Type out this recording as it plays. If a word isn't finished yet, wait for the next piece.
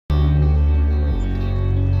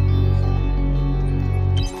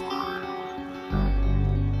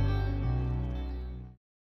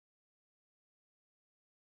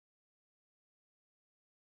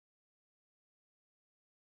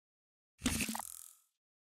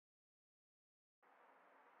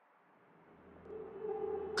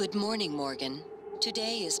Good morning, Morgan.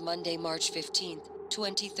 Today is Monday, March 15th,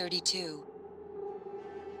 2032.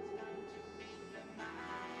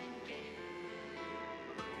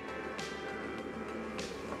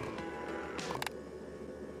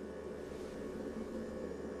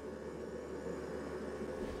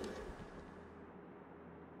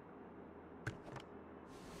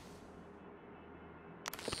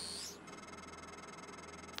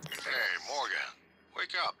 Hey, Morgan.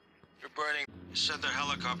 Wake up. You're burning. Send the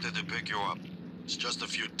helicopter to pick you up. It's just a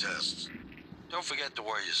few tests. Don't forget to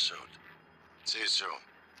wear your suit. See you soon.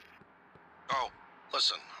 Oh,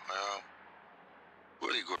 listen.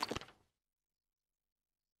 Really good.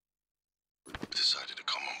 Decided to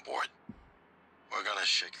come on board. We're gonna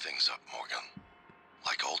shake things up, Morgan.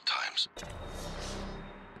 Like old times.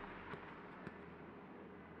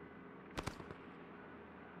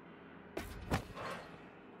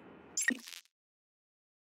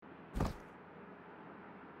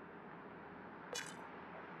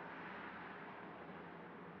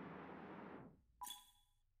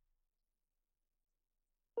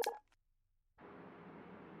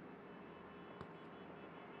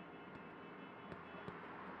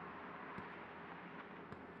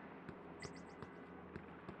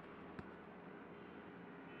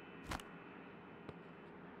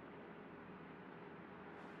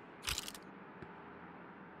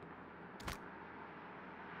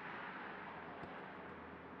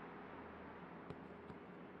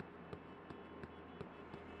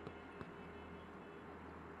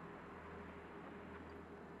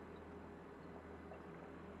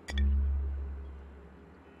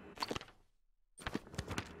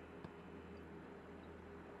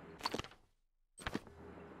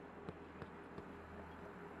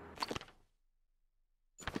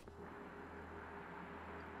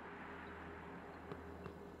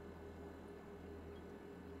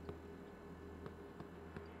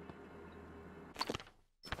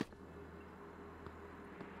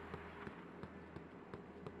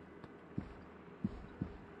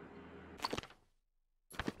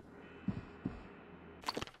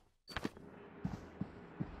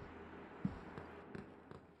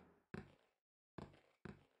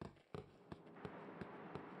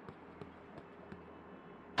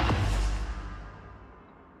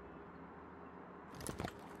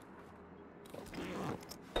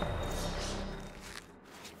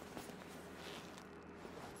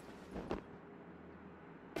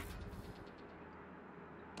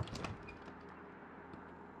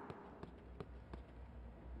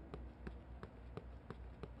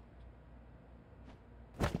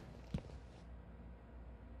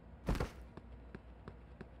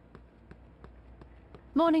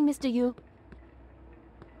 Morning, Mr. Yu.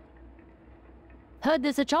 Heard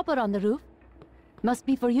there's a chopper on the roof. Must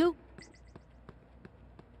be for you.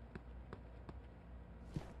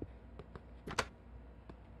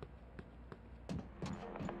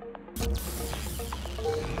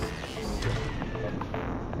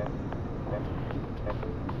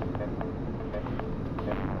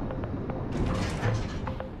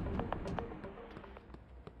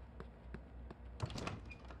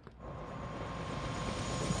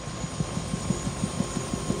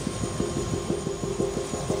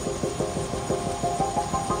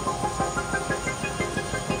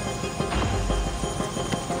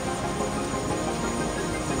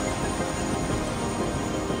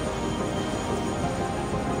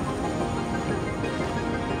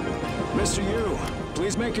 Mr. Yu,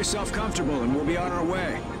 please make yourself comfortable and we'll be on our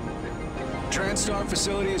way. TranStar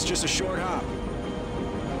facility is just a short hop.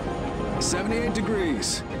 78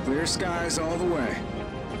 degrees, clear skies all the way.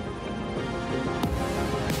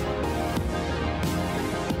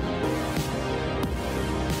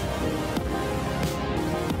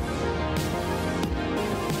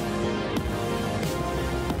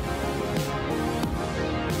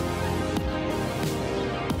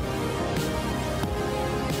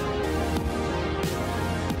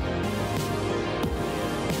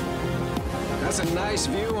 That's a nice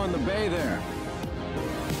view on the bay there.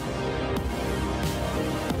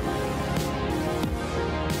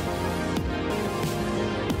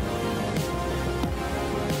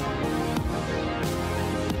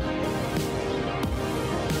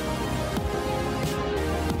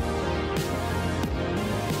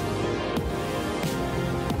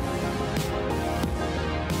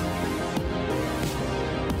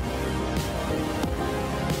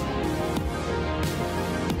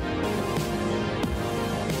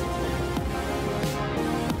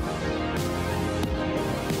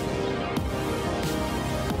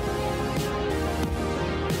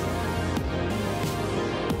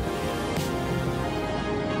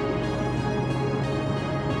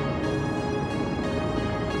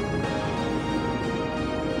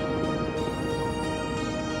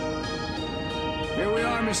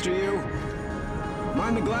 Mr. Yu.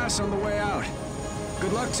 Mind the glass on the way out.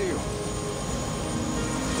 Good luck to you.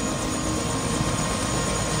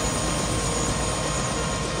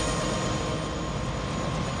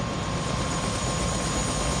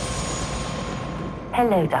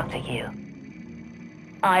 Hello, Dr. Yu.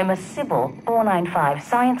 I'm a Sybil 495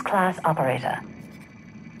 science class operator.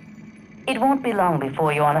 It won't be long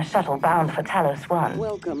before you're on a shuttle bound for Talos 1.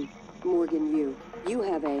 Welcome, Morgan Yu. You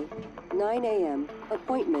have a 9 a.m.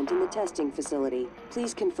 appointment in the testing facility.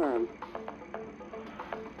 Please confirm.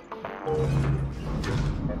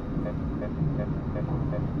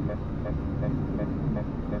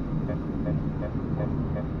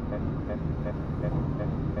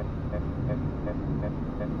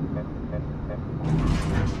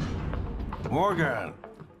 Morgan!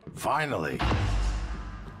 Finally!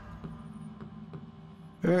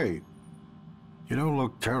 Hey, you don't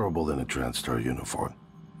look terrible in a TranStar uniform.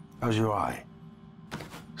 How's your eye?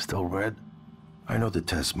 Still red? I know the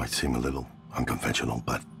test might seem a little unconventional,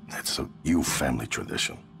 but it's a Yu family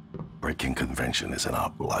tradition. Breaking convention is in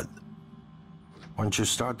our blood. Once you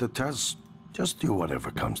start the test, just do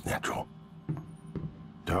whatever comes natural.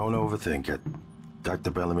 Don't overthink it.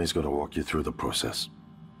 Dr. Bellamy's gonna walk you through the process.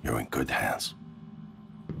 You're in good hands.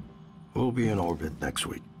 We'll be in orbit next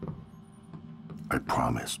week. I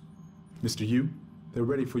promise. Mr. Yu, they're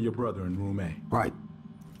ready for your brother in room A. Right.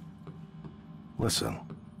 Listen,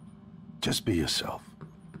 just be yourself.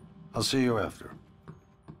 I'll see you after.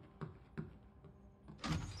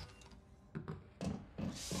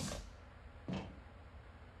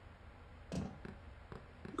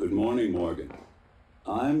 Good morning, Morgan.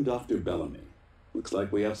 I'm Dr. Bellamy. Looks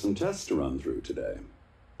like we have some tests to run through today.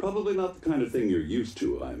 Probably not the kind of thing you're used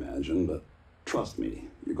to, I imagine, but trust me,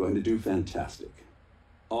 you're going to do fantastic.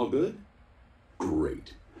 All good?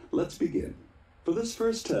 Great. Let's begin. For this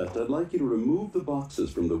first test, I'd like you to remove the boxes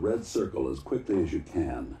from the red circle as quickly as you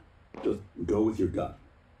can. Just go with your gut.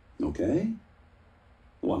 Okay?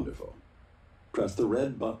 Wonderful. Press the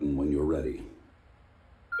red button when you're ready.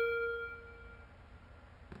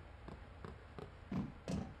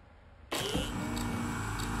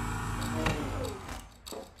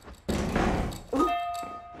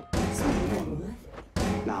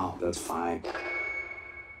 No, that's fine.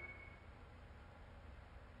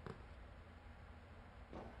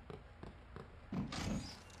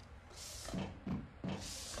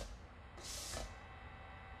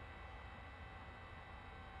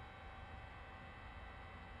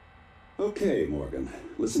 Okay, Morgan,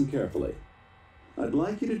 listen carefully. I'd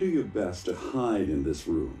like you to do your best to hide in this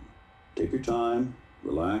room. Take your time,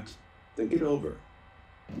 relax, think it over.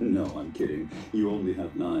 No, I'm kidding. You only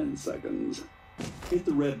have 9 seconds. Hit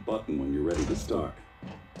the red button when you're ready to start.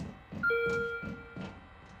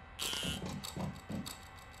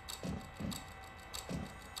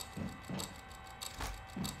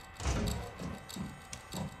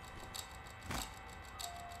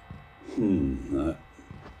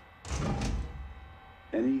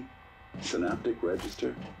 Any synaptic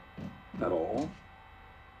register at all?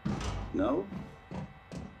 No?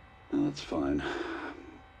 No, that's fine.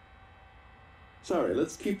 Sorry,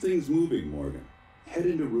 let's keep things moving, Morgan. Head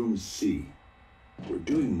into room C. We're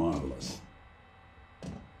doing marvelous.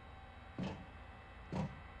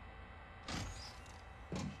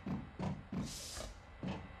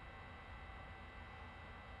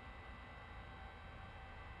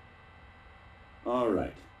 All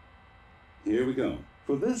right. Here we go.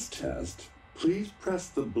 For this test, please press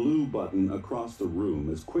the blue button across the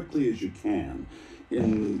room as quickly as you can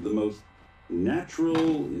in the most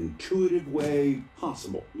natural, intuitive way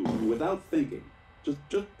possible, without thinking. Just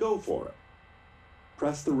go for it.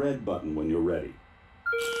 Press the red button when you're ready.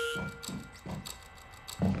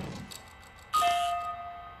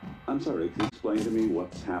 I'm sorry, can you explain to me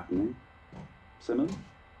what's happening? Simmons?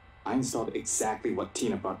 I installed exactly what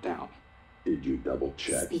Tina brought down. Did you double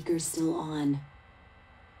check? Speaker's still on.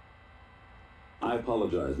 I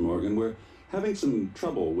apologize, Morgan. We're having some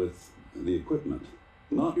trouble with the equipment.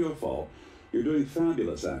 Not your fault. You're doing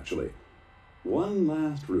fabulous, actually. One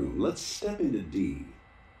last room. Let's step into D.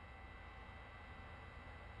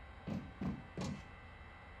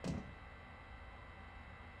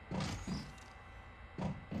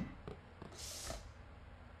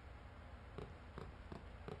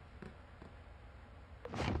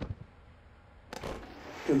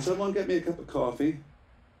 Can someone get me a cup of coffee?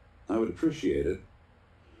 I would appreciate it.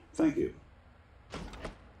 Thank you.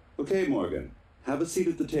 Okay, Morgan. Have a seat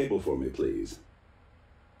at the table for me, please.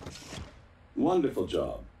 Wonderful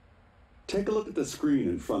job. Take a look at the screen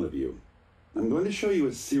in front of you. I'm going to show you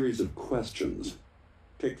a series of questions.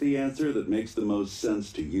 Pick the answer that makes the most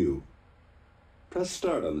sense to you. Press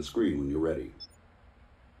start on the screen when you're ready.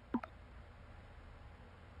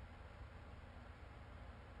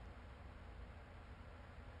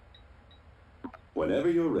 Whenever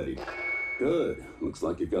you're ready. Good. Looks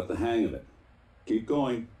like you've got the hang of it. Keep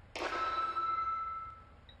going.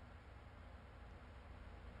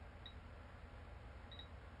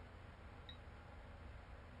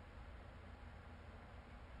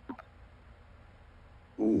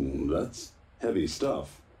 Ooh, that's heavy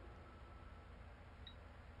stuff.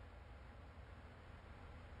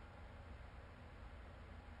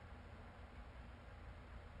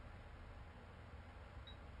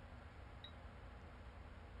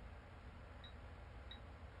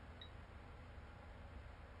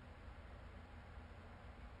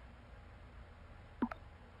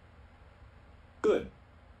 Good.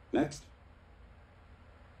 Next.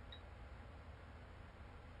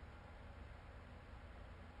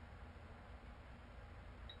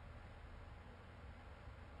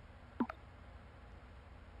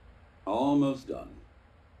 Almost done.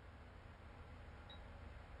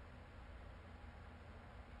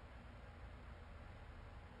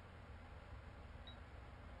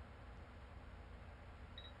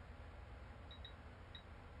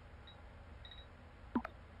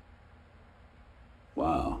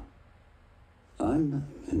 Wow. I'm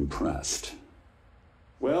impressed.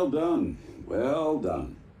 Well done. Well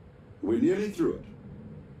done. We're nearly through it.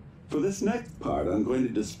 For this next part, I'm going to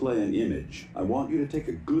display an image. I want you to take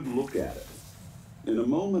a good look at it. In a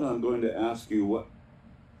moment, I'm going to ask you what...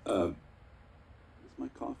 is my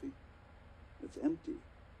coffee? It's empty.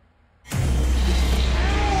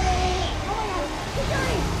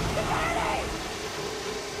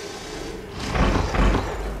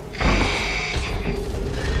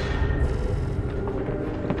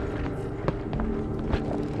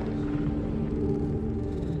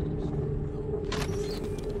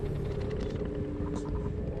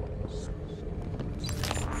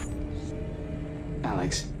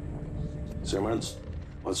 Alex, Simmons,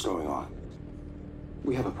 what's going on?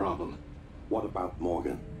 we have a problem. What about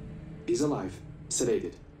Morgan? He's alive,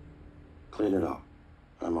 sedated. Clean it up.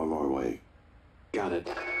 I'm on my way. Got it.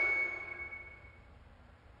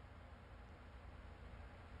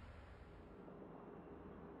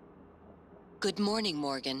 Good morning,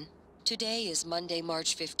 Morgan. Today is Monday,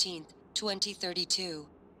 March 15th, 2032.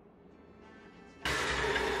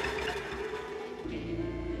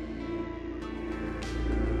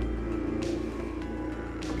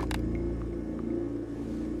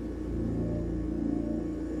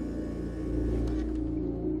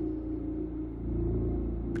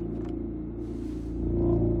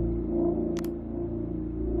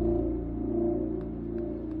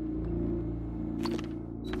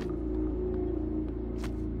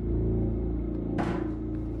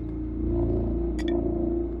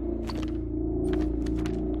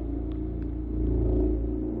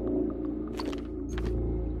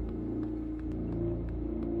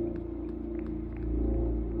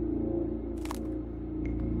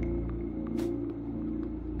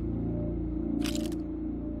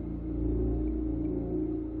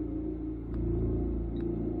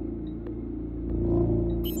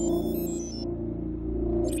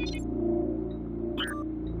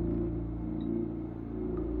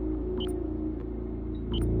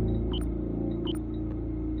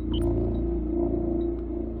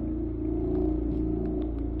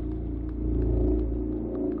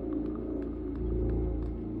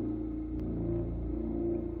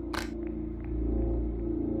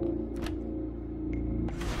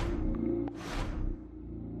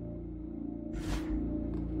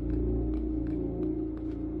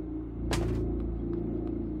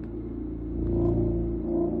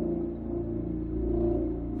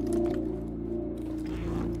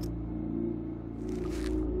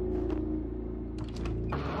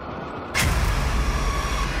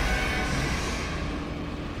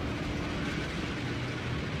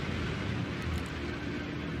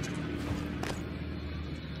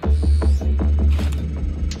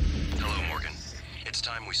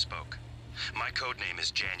 We spoke. My code name is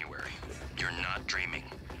January. You're not dreaming.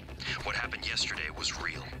 What happened yesterday was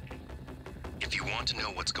real. If you want to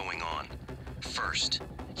know what's going on, first,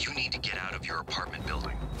 you need to get out of your apartment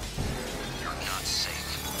building. You're not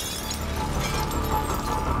safe.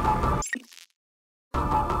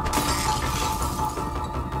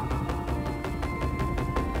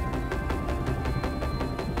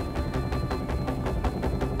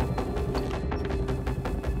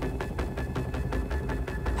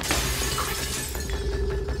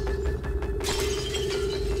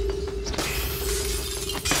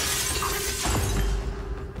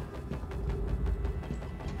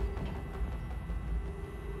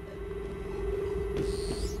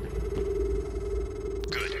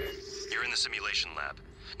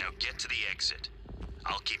 Now get to the exit.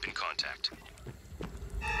 I'll keep in contact.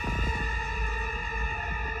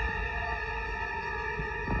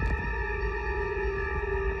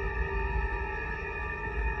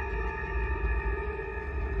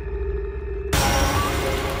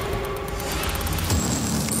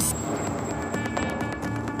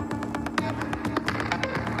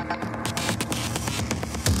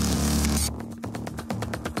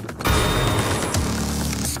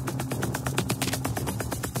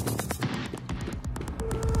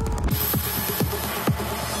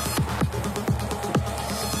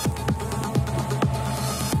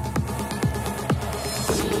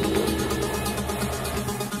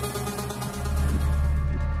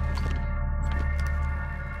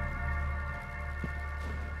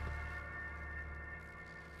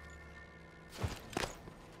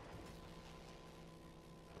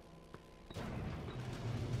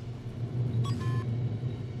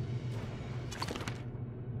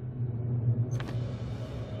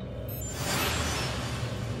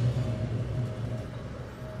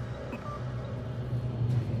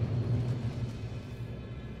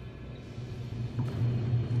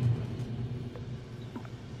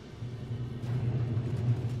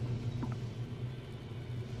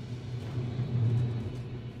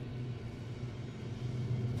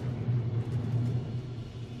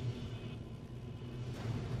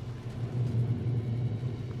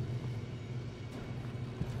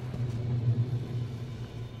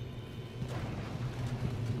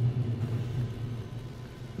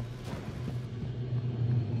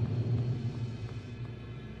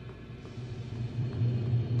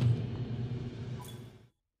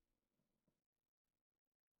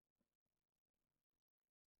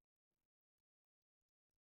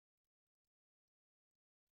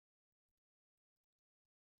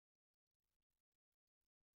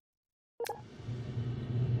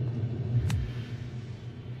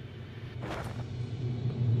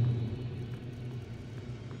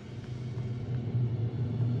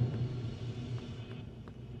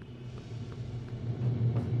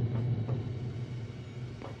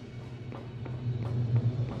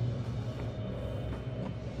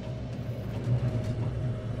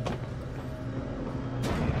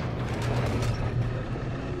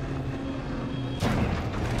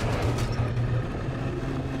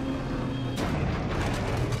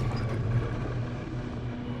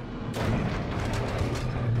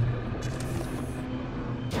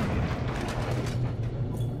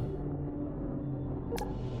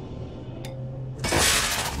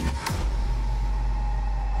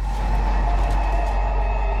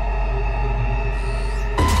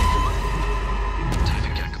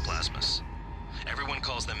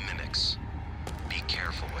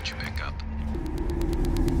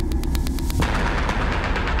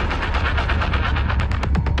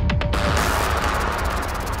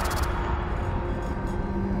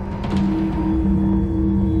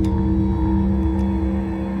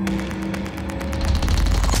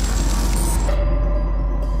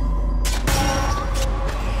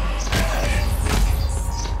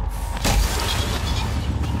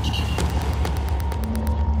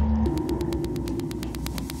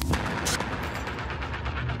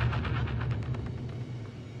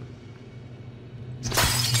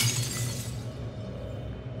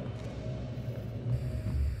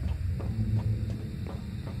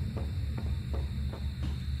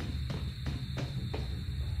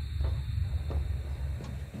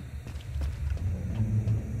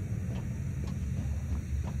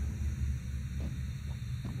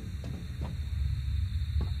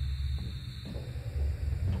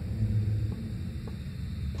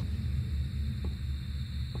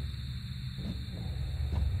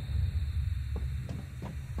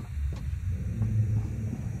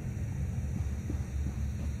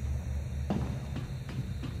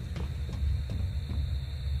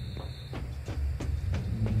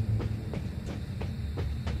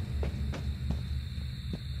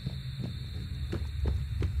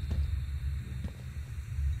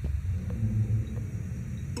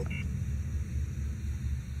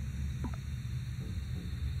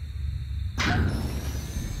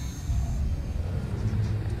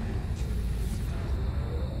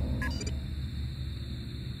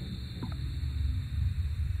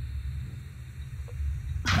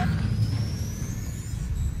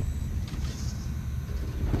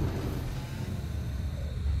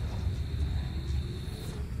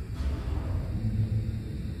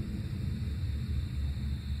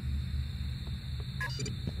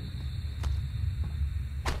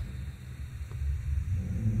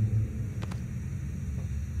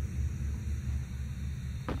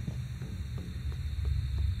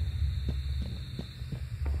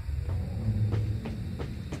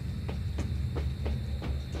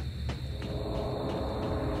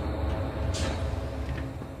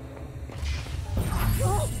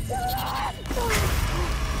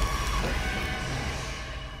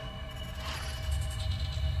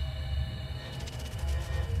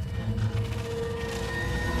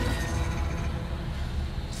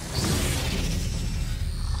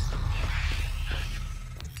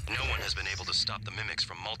 stop the mimics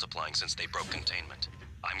from multiplying since they broke containment.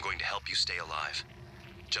 I'm going to help you stay alive.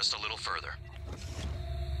 Just a little further.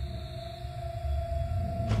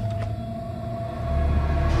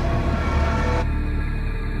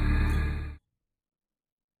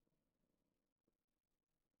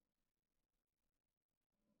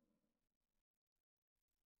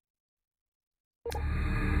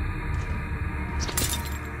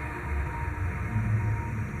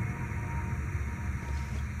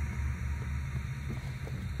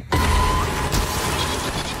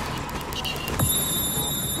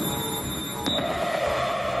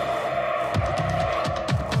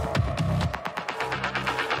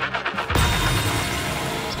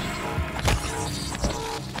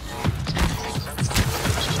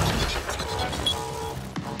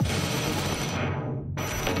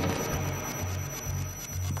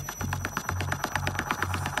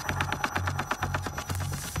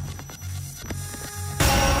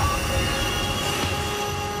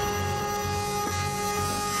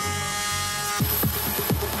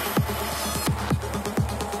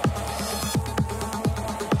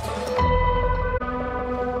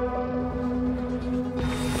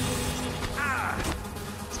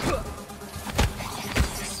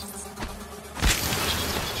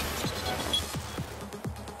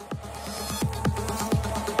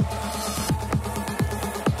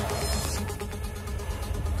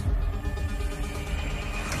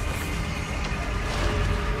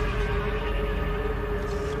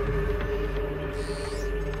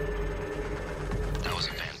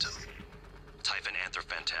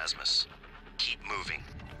 Keep moving.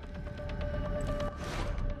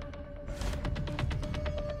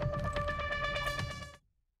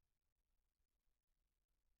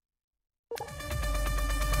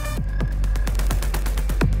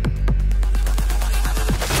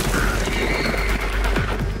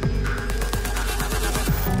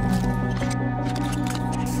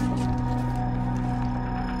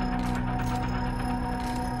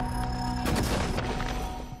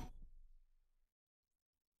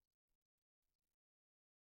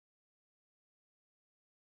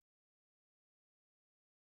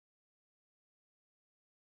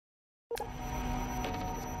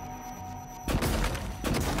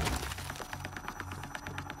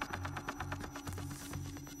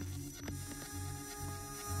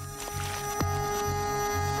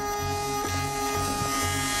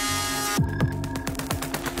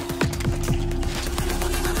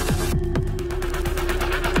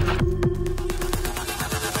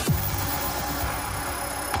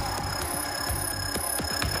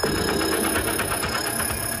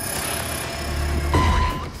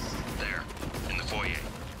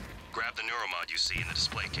 You see in the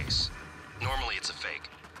display case. Normally it's a fake,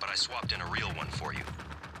 but I swapped in a real one for you.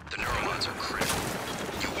 The neuromods are critical.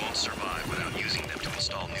 You won't survive without using them to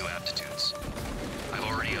install new aptitudes. I've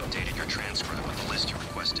already updated your transcript with the list you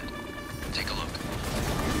requested. Take a look.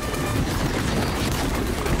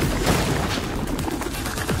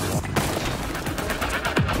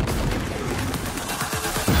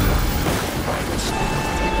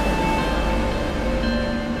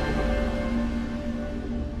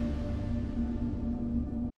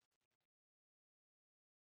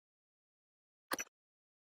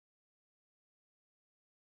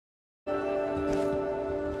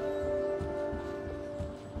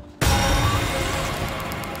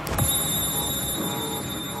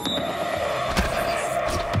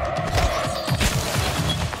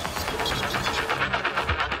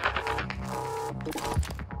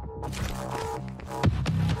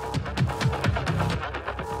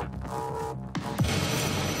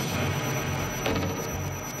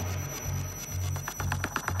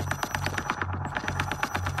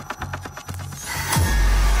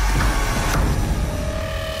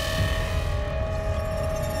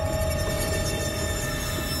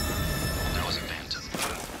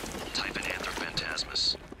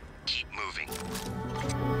 Keep moving.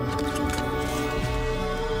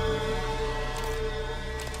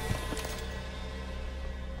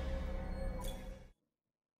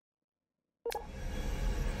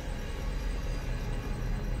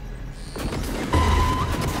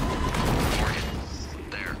 Morgan,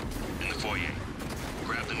 there, in the foyer.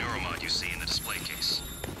 Grab the neuromod you see in the display case.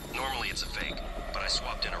 Normally it's a fake, but I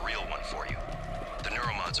swapped in a real one for you. The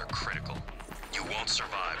neuromods are critical. You won't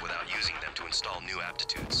survive without using them to install new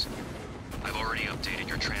aptitudes. I've already updated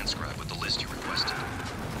your transcript with the list you requested.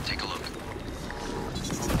 Take a look.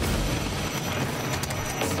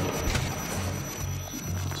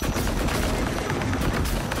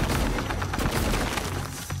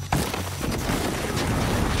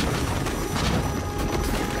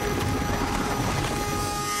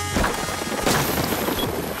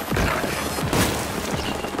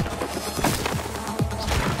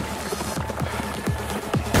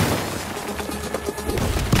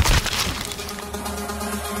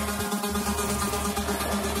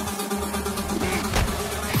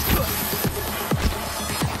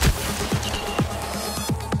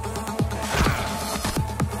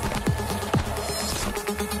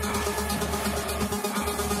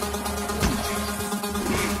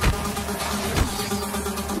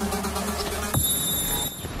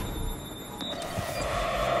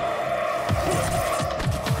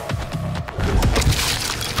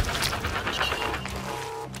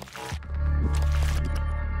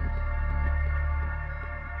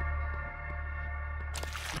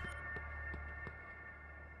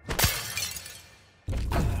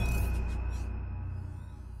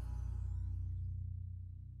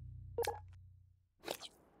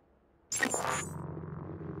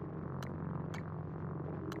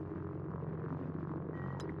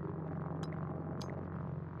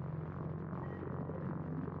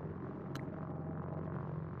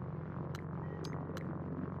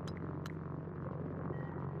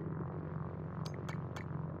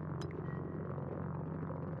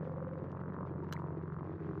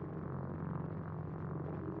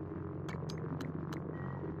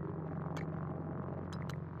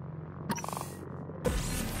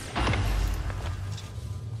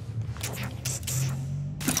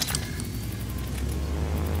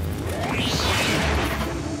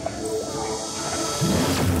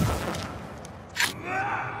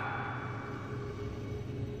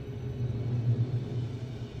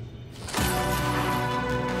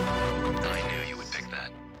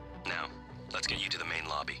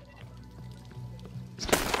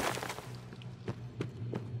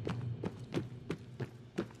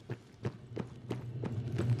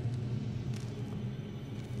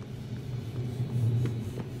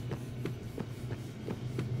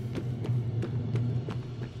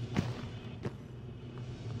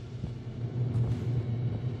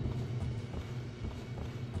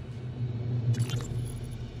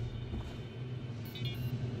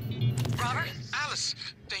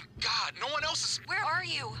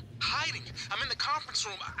 I'm in the conference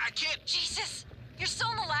room. I can't... Jesus! You're still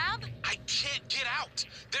in the lab? I can't get out.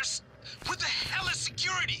 There's... What the hell is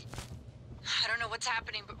security? I don't know what's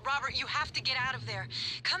happening, but Robert, you have to get out of there.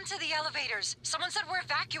 Come to the elevators. Someone said we're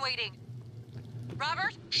evacuating.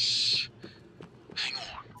 Robert? Shh. Hang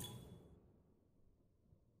on.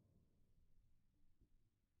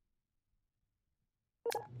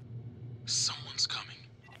 Someone's coming.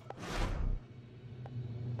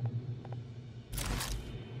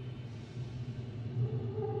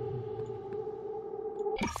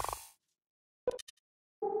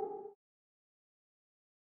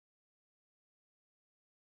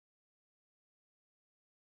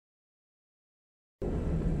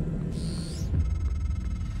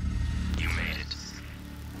 You made it.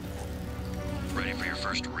 Ready for your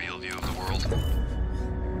first real view of the world?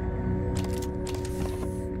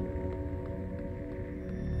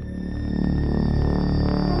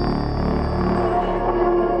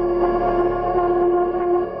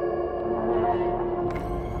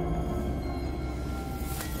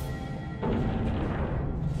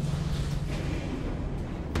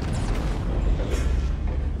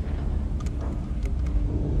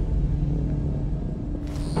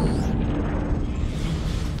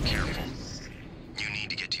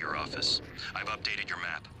 I've updated your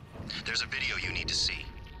map. There's a video you need to see.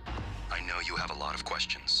 I know you have a lot of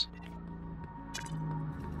questions.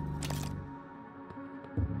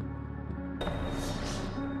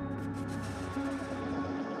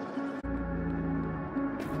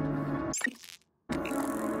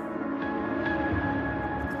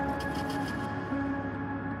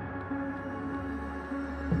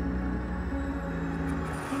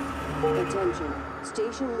 Attention.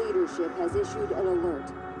 Station leadership has issued an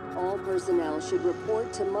alert. All personnel should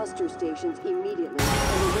report to muster stations immediately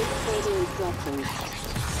and await further instructions.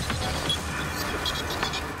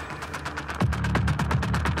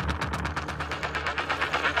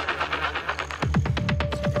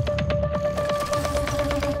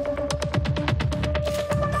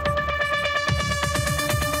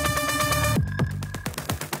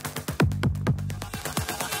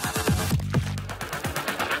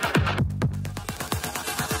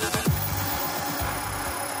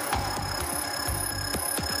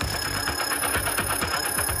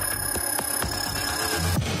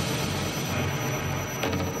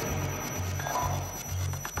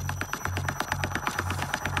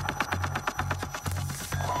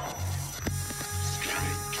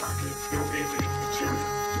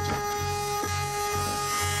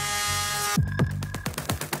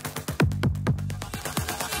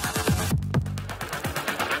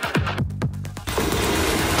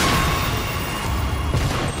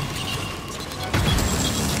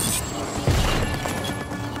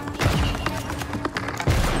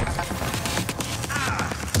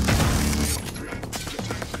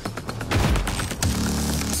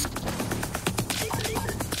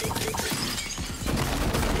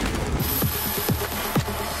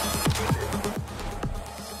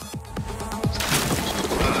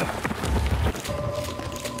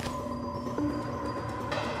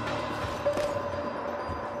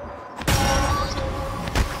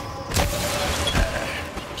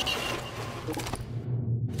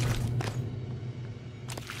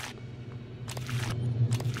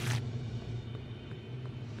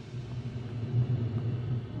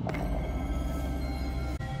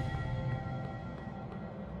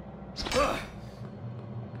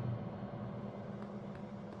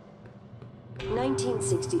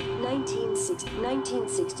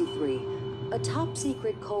 1963. A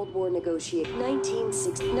top-secret Cold War negotiate.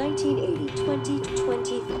 1960, 1980,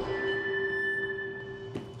 2020.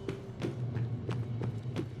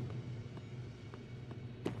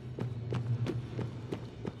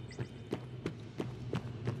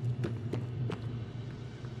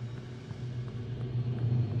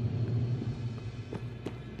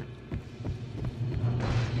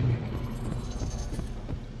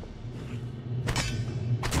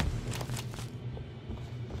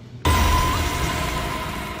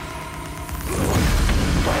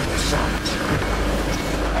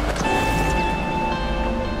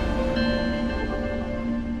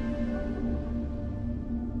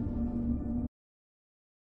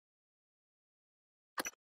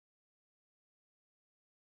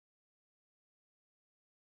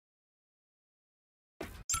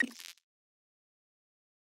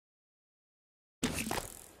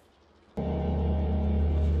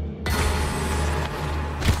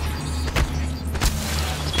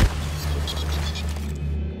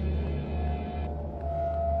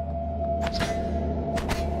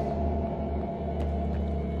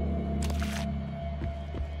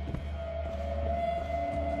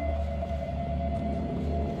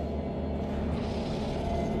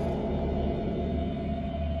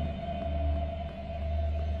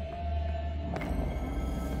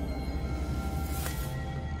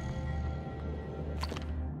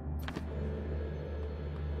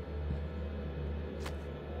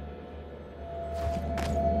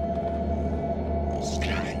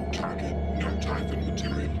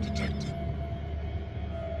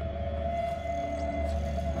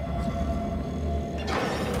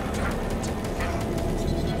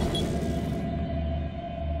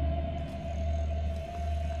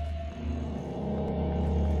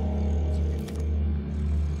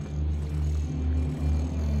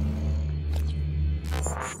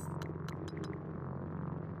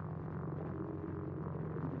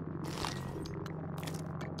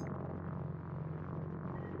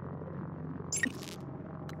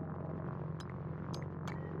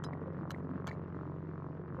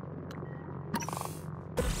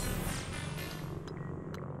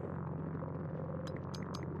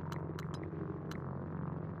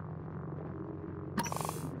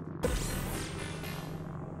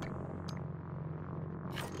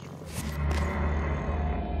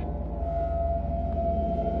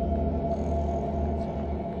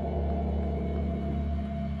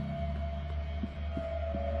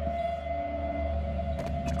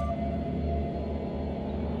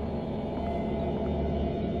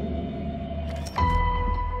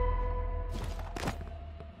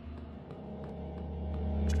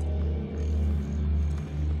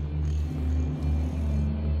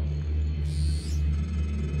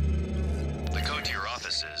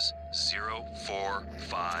 Is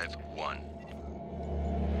 0451.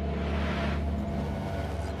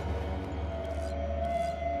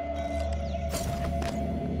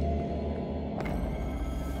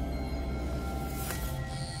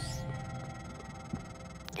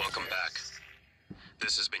 Welcome back.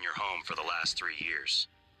 This has been your home for the last 3 years.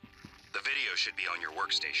 The video should be on your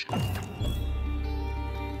workstation.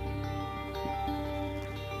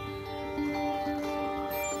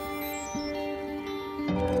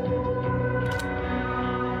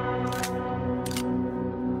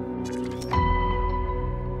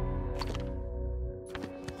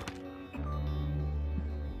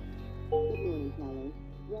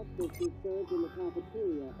 Breakfast is served in the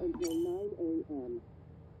cafeteria until 9 a.m.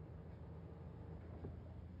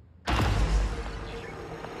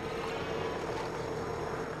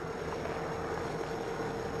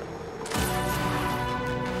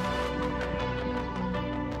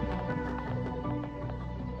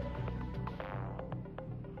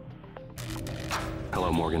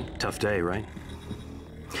 Hello, Morgan. Tough day, right?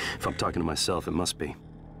 If I'm talking to myself, it must be.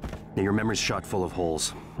 Now, your memory's shot full of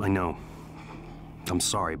holes. I know. I'm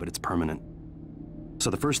sorry, but it's permanent. So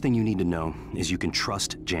the first thing you need to know is you can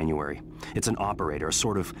trust January. It's an operator, a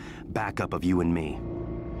sort of backup of you and me.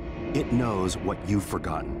 It knows what you've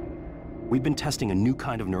forgotten. We've been testing a new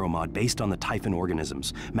kind of neuromod based on the Typhon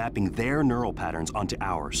organisms, mapping their neural patterns onto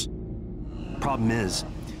ours. Problem is,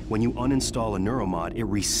 when you uninstall a neuromod, it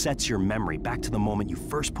resets your memory back to the moment you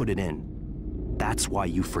first put it in. That's why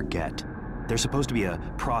you forget. There's supposed to be a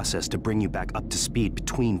process to bring you back up to speed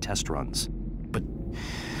between test runs. But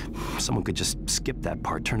someone could just skip that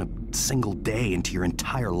part, turn a single day into your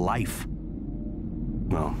entire life.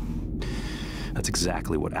 Well, that's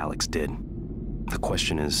exactly what Alex did. The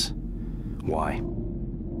question is, why?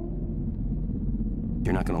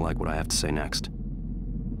 You're not gonna like what I have to say next.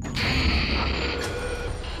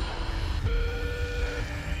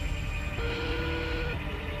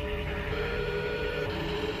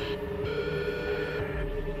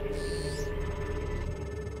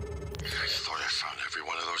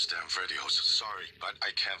 videos. Sorry, but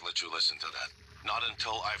I can't let you listen to that. Not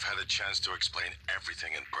until I've had a chance to explain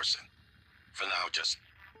everything in person. For now, just...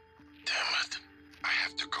 Damn it. I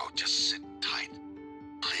have to go. Just sit tight.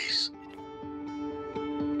 Please.